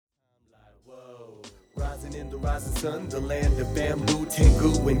Living in the rising sun, the land of bamboo,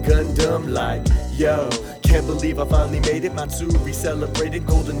 Tengu, and Gundam. Like, yo, can't believe I finally made it. Matsuri celebrated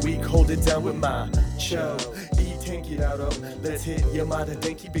Golden Week, hold it down with my cho. Let's hit Yamada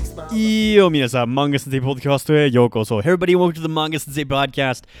Denki big smile. Yo, 皆さん、Manga Sensei Podcast へようこそ. Hey everybody, welcome to the Manga Sensei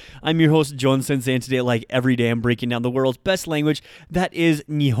Podcast. I'm your host, John Sensei, and today, like every day, I'm breaking down the world's best language, that is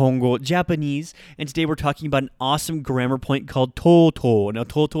Nihongo, Japanese. And today we're talking about an awesome grammar point called TouTou. Now,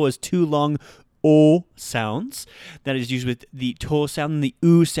 TouTou is two long O sounds that is used with the to sound and the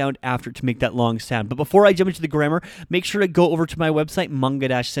u sound after to make that long sound. But before I jump into the grammar, make sure to go over to my website,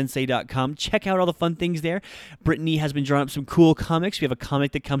 manga-sensei.com. Check out all the fun things there. Brittany has been drawing up some cool comics. We have a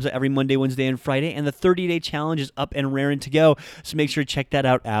comic that comes out every Monday, Wednesday, and Friday, and the 30-day challenge is up and raring to go, so make sure to check that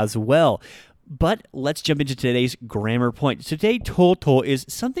out as well. But let's jump into today's grammar point. Today, TouTou is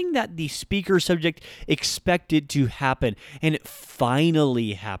something that the speaker subject expected to happen, and it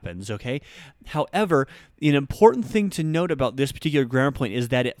finally happens, okay? However, an important thing to note about this particular grammar point is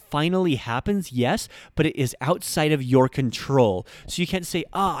that it finally happens, yes, but it is outside of your control. So you can't say,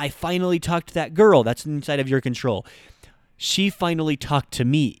 I finally talked to that girl. That's inside of your control. She finally talked to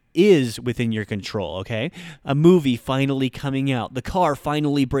me is within your control, okay? A movie finally coming out, the car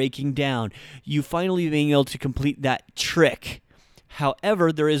finally breaking down, you finally being able to complete that trick.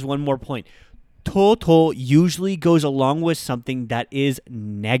 However, there is one more point. TouTou usually goes along with something that is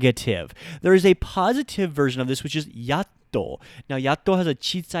negative. There is a positive version of this, which is yatto. Now, yatto has a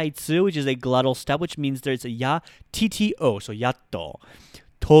chitsai tsu, which is a glottal stop, which means there's a ya, tto, so yatto.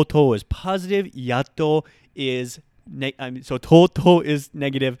 TouTou is positive, yatto is so TouTou is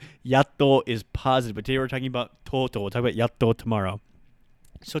negative, yatto is positive. But today we're talking about TouTou. We'll talk about yatto tomorrow.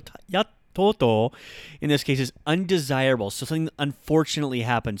 So TouTou, in this case, is undesirable. So something unfortunately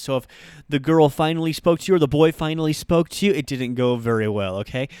happened. So if the girl finally spoke to you or the boy finally spoke to you, it didn't go very well,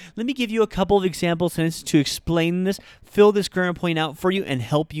 okay? Let me give you a couple of example sentences to explain this, fill this grammar point out for you, and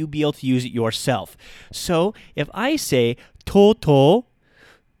help you be able to use it yourself. So if I say TouTou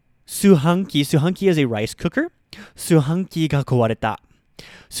suhanki is a rice cooker. 炊飯器が壊れた.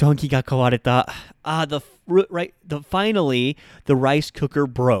 炊飯器が壊れた. Finally, the rice cooker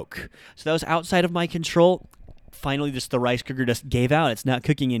broke. So that was outside of my control. Finally, the rice cooker just gave out. It's not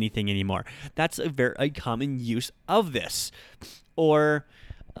cooking anything anymore. That's a very common use of this. Or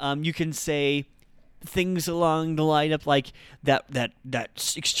you can say things along the line of like that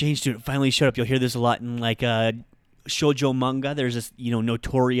exchange student finally showed up. You'll hear this a lot in like shoujo manga. There's this,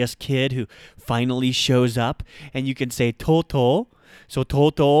 notorious kid who finally shows up, and you can say TouTou. So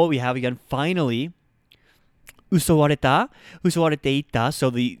TouTou, we have again finally. Usowareta, usowareteita.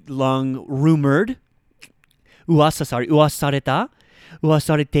 So the long rumored. Uwasareta,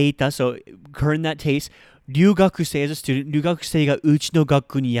 uwasareteita. So occur in that case. 留学生 as a student, 留学生がうちの学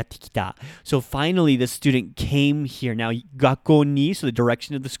校にやってきた. So finally, the student came here. Now, 学校に, so the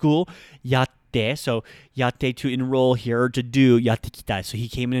direction of the school, やって. So, やって to enroll here, or to do, やってきた. So he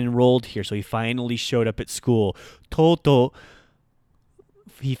came and enrolled here. So he finally showed up at school. TouTou,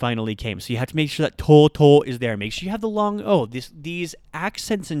 he finally came. So you have to make sure that TouTou is there. Make sure you have the long O. These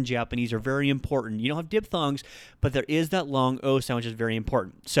accents in Japanese are very important. You don't have diphthongs, but there is that long O sound, which is very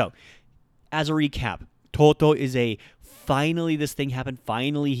important. So, as a recap, TouTou is a finally this thing happened,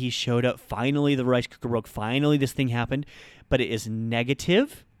 finally he showed up, finally the rice cooker broke, finally this thing happened, but it is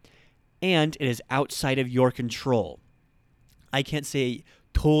negative and it is outside of your control. I can't say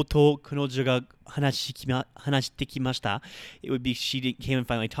TouTou 彼女が話してきました. It would be she came and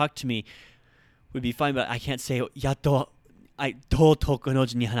finally talked to me. Would be fine, but I can't say やっとTouTou 彼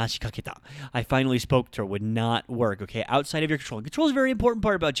女に話しかけた. I finally spoke to her. Would not work, okay? Outside of your control. Control is a very important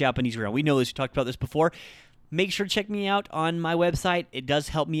part about Japanese grammar. We know this. We talked about this before. Make sure to check me out on my website. It does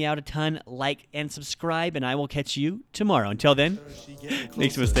help me out a ton. Like and subscribe, and I will catch you tomorrow. Until then,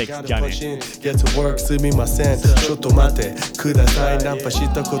 make some mistakes. じゃあね。 Get to work すみませんちょっと待ってくださいナンパし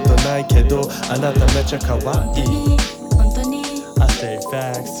たことないけどあなためちゃ可愛い I say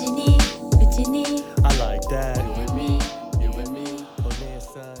facts